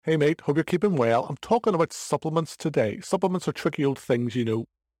Hey mate, hope you're keeping well. I'm talking about supplements today. Supplements are tricky old things, you know.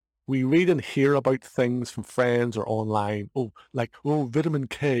 We read and hear about things from friends or online. Vitamin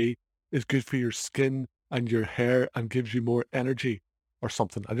K is good for your skin and your hair and gives you more energy or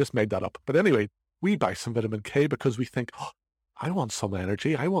something. I just made that up. But anyway, we buy some vitamin K because we think, oh, I want some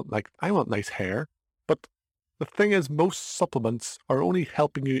energy. I want nice hair. But the thing is, most supplements are only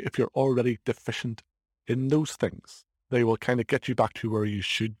helping you if you're already deficient in those things. They will kind of get you back to where you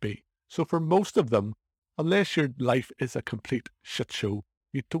should be. So for most of them, unless your life is a complete shit show,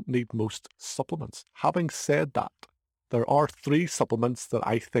 you don't need most supplements. Having said that, there are 3 supplements that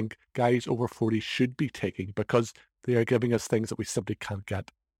I think guys over 40 should be taking because they are giving us things that we simply can't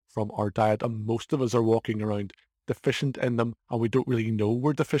get from our diet. And most of us are walking around deficient in them and we don't really know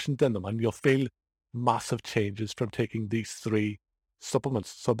we're deficient in them. And you'll feel massive changes from taking these 3 supplements.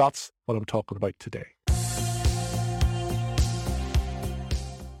 So that's what I'm talking about today.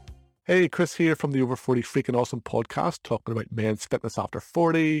 Hey, Chris here from the Over 40 Freaking Awesome podcast, talking about men's fitness after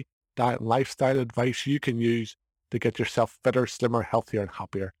 40, diet and lifestyle advice you can use to get yourself fitter, slimmer, healthier, and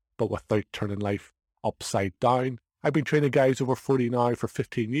happier, but without turning life upside down. I've been training guys over 40 now for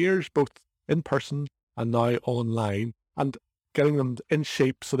 15 years, both in person and now online, and getting them in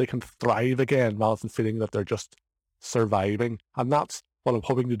shape so they can thrive again rather than feeling that they're just surviving. And that's what I'm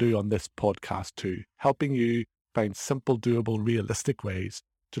hoping to do on this podcast too, helping you find simple, doable, realistic ways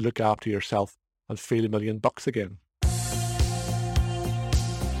to look after yourself and feel $1 million again.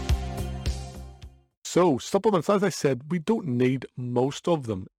 So supplements, as I said, we don't need most of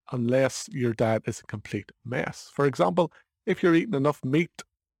them unless your diet is a complete mess. For example, if you're eating enough meat,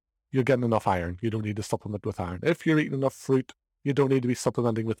 you're getting enough iron. You don't need to supplement with iron. If you're eating enough fruit, you don't need to be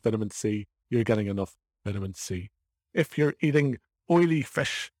supplementing with vitamin C. You're getting enough vitamin C. If you're eating oily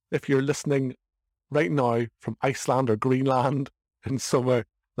fish, if you're listening right now from Iceland or Greenland in somewhere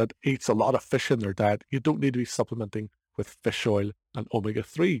that eats a lot of fish in their diet, you don't need to be supplementing with fish oil and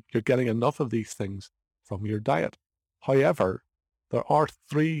omega-3. You're getting enough of these things from your diet. However, there are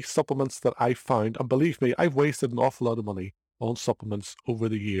 3 supplements that I found, and believe me, I've wasted an awful lot of money on supplements over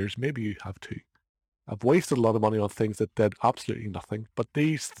the years. Maybe you have too. I've wasted a lot of money on things that did absolutely nothing, but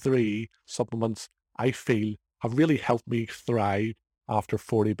these 3 supplements I feel have really helped me thrive after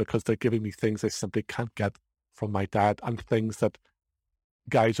 40 because they're giving me things I simply can't get from my diet and things that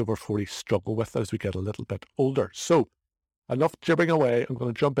guys over 40 struggle with as we get a little bit older. So enough jibbering away. I'm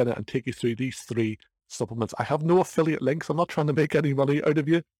going to jump in it and take you through these 3 supplements. I have no affiliate links. I'm not trying to make any money out of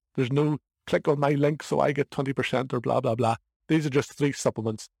you. There's no click on my link so I get 20% or blah, blah, blah. These are just 3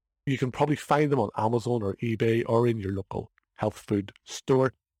 supplements. You can probably find them on Amazon or eBay or in your local health food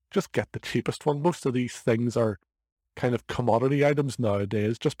store. Just get the cheapest one. Most of these things are kind of commodity items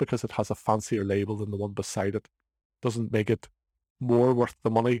nowadays. Just because it has a fancier label than the one beside it doesn't make it more worth the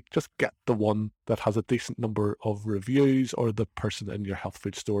money. Just get the one that has a decent number of reviews or the person in your health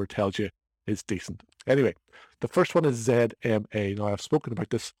food store tells you is decent. Anyway, the first one is ZMA. Now, I've spoken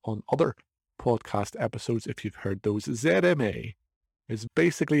about this on other podcast episodes if you've heard those. ZMA is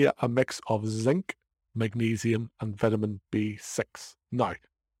basically a mix of zinc, magnesium, and vitamin B6. Now,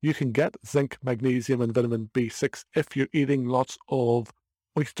 you can get zinc, magnesium, and vitamin B6 if you're eating lots of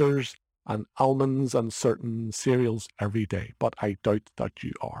oysters and almonds and certain cereals every day, but I doubt that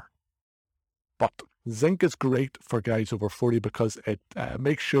you are. But zinc is great for guys over 40 because it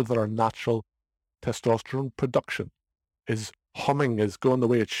makes sure that our natural testosterone production is humming, is going the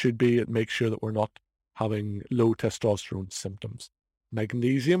way it should be. It makes sure that we're not having low testosterone symptoms.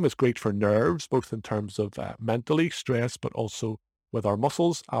 Magnesium is great for nerves, both in terms of mentally stress, but also with our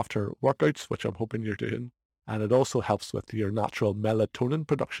muscles after workouts, which I'm hoping you're doing. And it also helps with your natural melatonin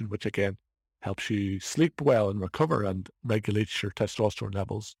production, which again helps you sleep well and recover and regulates your testosterone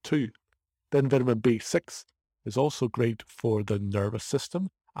levels too. Then vitamin B6 is also great for the nervous system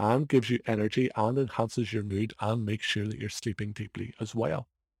and gives you energy and enhances your mood and makes sure that you're sleeping deeply as well.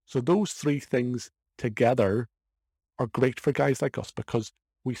 So those 3 things together are great for guys like us because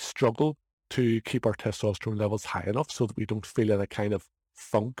we struggle to keep our testosterone levels high enough so that we don't feel in a kind of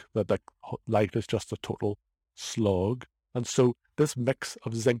funk that like life is just a total slog. And so this mix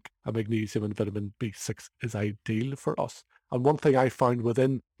of zinc and magnesium and vitamin B6 is ideal for us. And one thing I found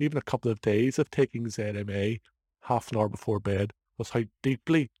within even a couple of days of taking ZMA, half an hour before bed, was how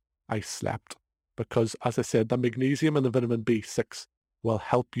deeply I slept. Because as I said, the magnesium and the vitamin B6 will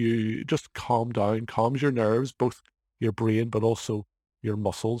help you just calm down, calms your nerves, both your brain, but also your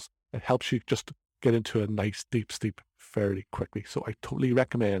muscles. It helps you just get into a nice deep sleep fairly quickly. So I totally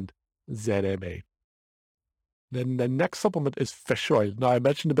recommend ZMA. Then the next supplement is fish oil. Now, I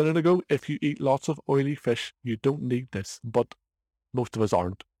mentioned a minute ago, if you eat lots of oily fish, you don't need this, but most of us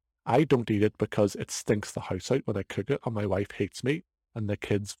aren't. I don't eat it because it stinks the house out when I cook it, and my wife hates me, and the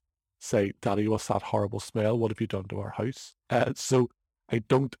kids say, "Daddy, what's that horrible smell? What have you done to our house?" So I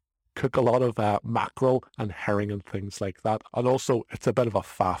don't cook a lot of mackerel and herring and things like that. And also, it's a bit of a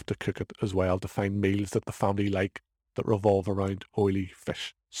faff to cook it as well, to find meals that the family like that revolve around oily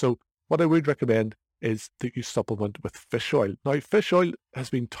fish. So what I would recommend is that you supplement with fish oil. Now, fish oil has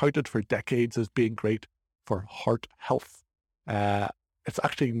been touted for decades as being great for heart health. It's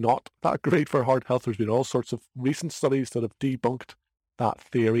actually not that great for heart health. There's been all sorts of recent studies that have debunked that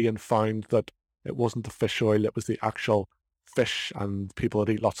theory and found that it wasn't the fish oil, it was the actual fish, and people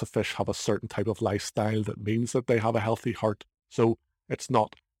that eat lots of fish have a certain type of lifestyle that means that they have a healthy heart. So it's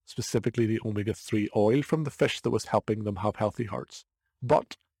not specifically the omega-3 oil from the fish that was helping them have healthy hearts.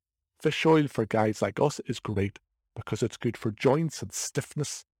 But fish oil for guys like us is great because it's good for joints and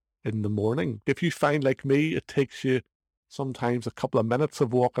stiffness in the morning. If you find, like me, it takes you sometimes a couple of minutes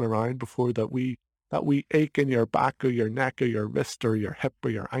of walking around before that wee ache in your back or your neck or your wrist or your hip or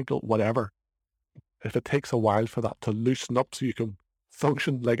your ankle, whatever. If it takes a while for that to loosen up so you can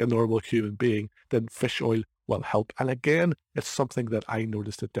function like a normal human being, then fish oil will help. And again, it's something that I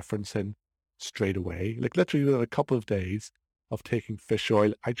noticed a difference in straight away. Like literally within a couple of days of taking fish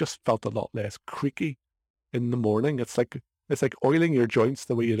oil, I just felt a lot less creaky in the morning. It's like oiling your joints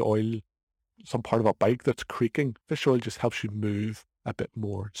the way you'd oil some part of a bike that's creaking. Fish oil just helps you move a bit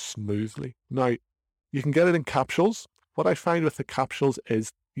more smoothly. Now, you can get it in capsules. What I find with the capsules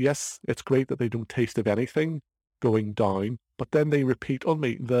is, yes, it's great that they don't taste of anything going down, but then they repeat on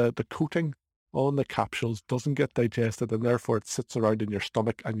me. The coating on the capsules doesn't get digested, and therefore it sits around in your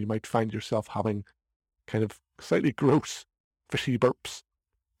stomach, and you might find yourself having kind of slightly gross fishy burps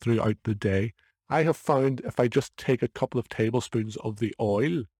throughout the day. I have found if I just take a couple of tablespoons of the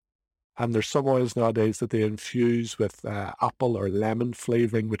oil, and there's some oils nowadays that they infuse with apple or lemon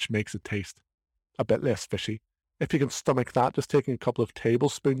flavoring, which makes it taste a bit less fishy. If you can stomach that, just taking a couple of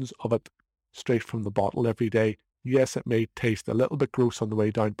tablespoons of it straight from the bottle every day, yes, it may taste a little bit gross on the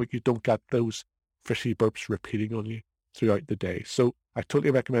way down, but you don't get those fishy burps repeating on you throughout the day. So I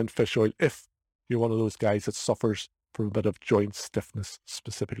totally recommend fish oil if you're one of those guys that suffers from a bit of joint stiffness,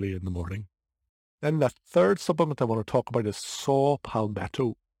 specifically in the morning. Then the third supplement I want to talk about is saw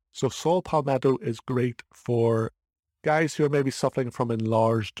palmetto. So saw palmetto is great for guys who are maybe suffering from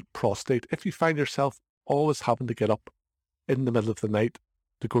enlarged prostate. If you find yourself always having to get up in the middle of the night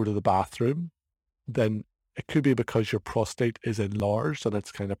to go to the bathroom, then it could be because your prostate is enlarged and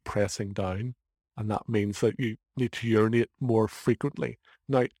it's kind of pressing down. And that means that you need to urinate more frequently.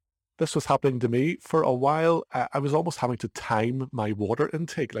 Now, this was happening to me for a while. I was almost having to time my water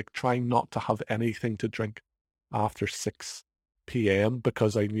intake, like trying not to have anything to drink after 6 p.m.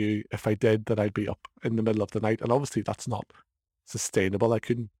 because I knew if I did that I'd be up in the middle of the night. And obviously that's not sustainable. I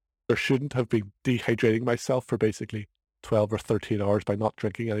shouldn't have been dehydrating myself for basically 12 or 13 hours by not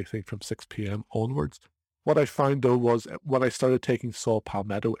drinking anything from 6 p.m. onwards. What I found though was when I started taking saw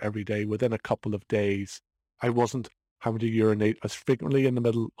palmetto every day, within a couple of days, I wasn't having to urinate as frequently in the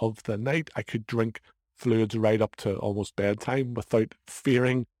middle of the night. I could drink fluids right up to almost bedtime without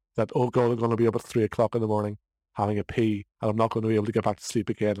fearing that, oh God, I'm going to be up at 3 o'clock in the morning having a pee and I'm not going to be able to get back to sleep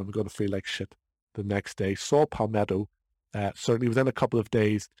again. I'm going to feel like shit the next day. Saw palmetto, certainly within a couple of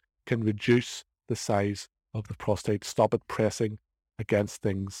days, can reduce the size of the prostate, stop it pressing against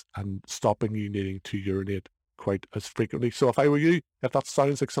things and stopping you needing to urinate quite as frequently. So if I were you, if that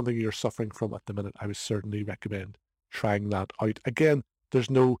sounds like something you're suffering from at the minute, I would certainly recommend trying that out. Again, there's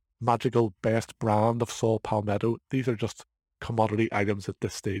no magical best brand of saw palmetto. These are just commodity items at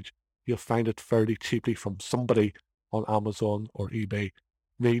this stage. You'll find it fairly cheaply from somebody on Amazon or eBay.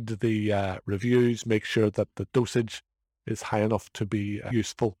 Read the reviews, make sure that the dosage is high enough to be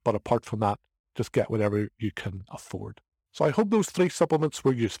useful. But apart from that, just get whatever you can afford. So I hope those 3 supplements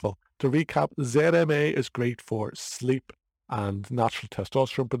were useful. To recap, ZMA is great for sleep and natural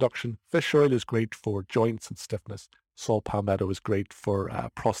testosterone production. Fish oil is great for joints and stiffness. Saw palmetto is great for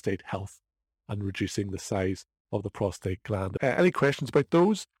prostate health and reducing the size of the prostate gland. Any questions about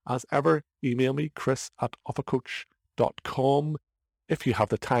those? As ever, email me, chris@offacoach.com. If you have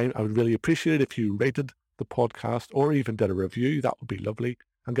the time, I would really appreciate it if you rated the podcast or even did a review. That would be lovely.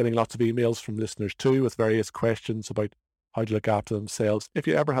 I'm getting lots of emails from listeners too with various questions about how to look after themselves. If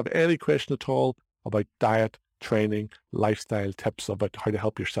you ever have any question at all about diet, training, lifestyle tips about how to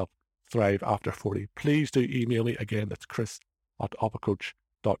help yourself thrive after 40, please do email me. Again, that's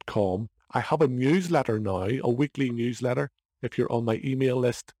chris@offacoach.com. I have a newsletter now, a weekly newsletter. If you're on my email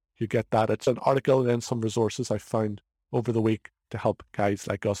list, you get that. It's an article and then some resources I found over the week to help guys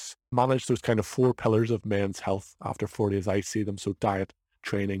like us manage those kind of 4 pillars of men's health after 40 as I see them. So diet,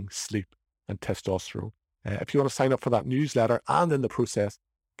 training, sleep, and testosterone. If you want to sign up for that newsletter and in the process,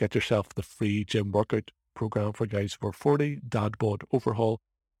 get yourself the free gym workout program for guys over 40, Dad Bod Overhaul,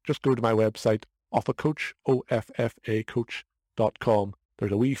 just go to my website, OFFACoach, OFFAcoach.com.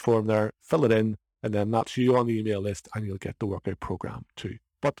 There's a wee form there, fill it in, and then that's you on the email list and you'll get the workout program too.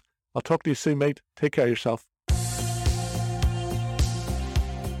 But I'll talk to you soon, mate. Take care of yourself.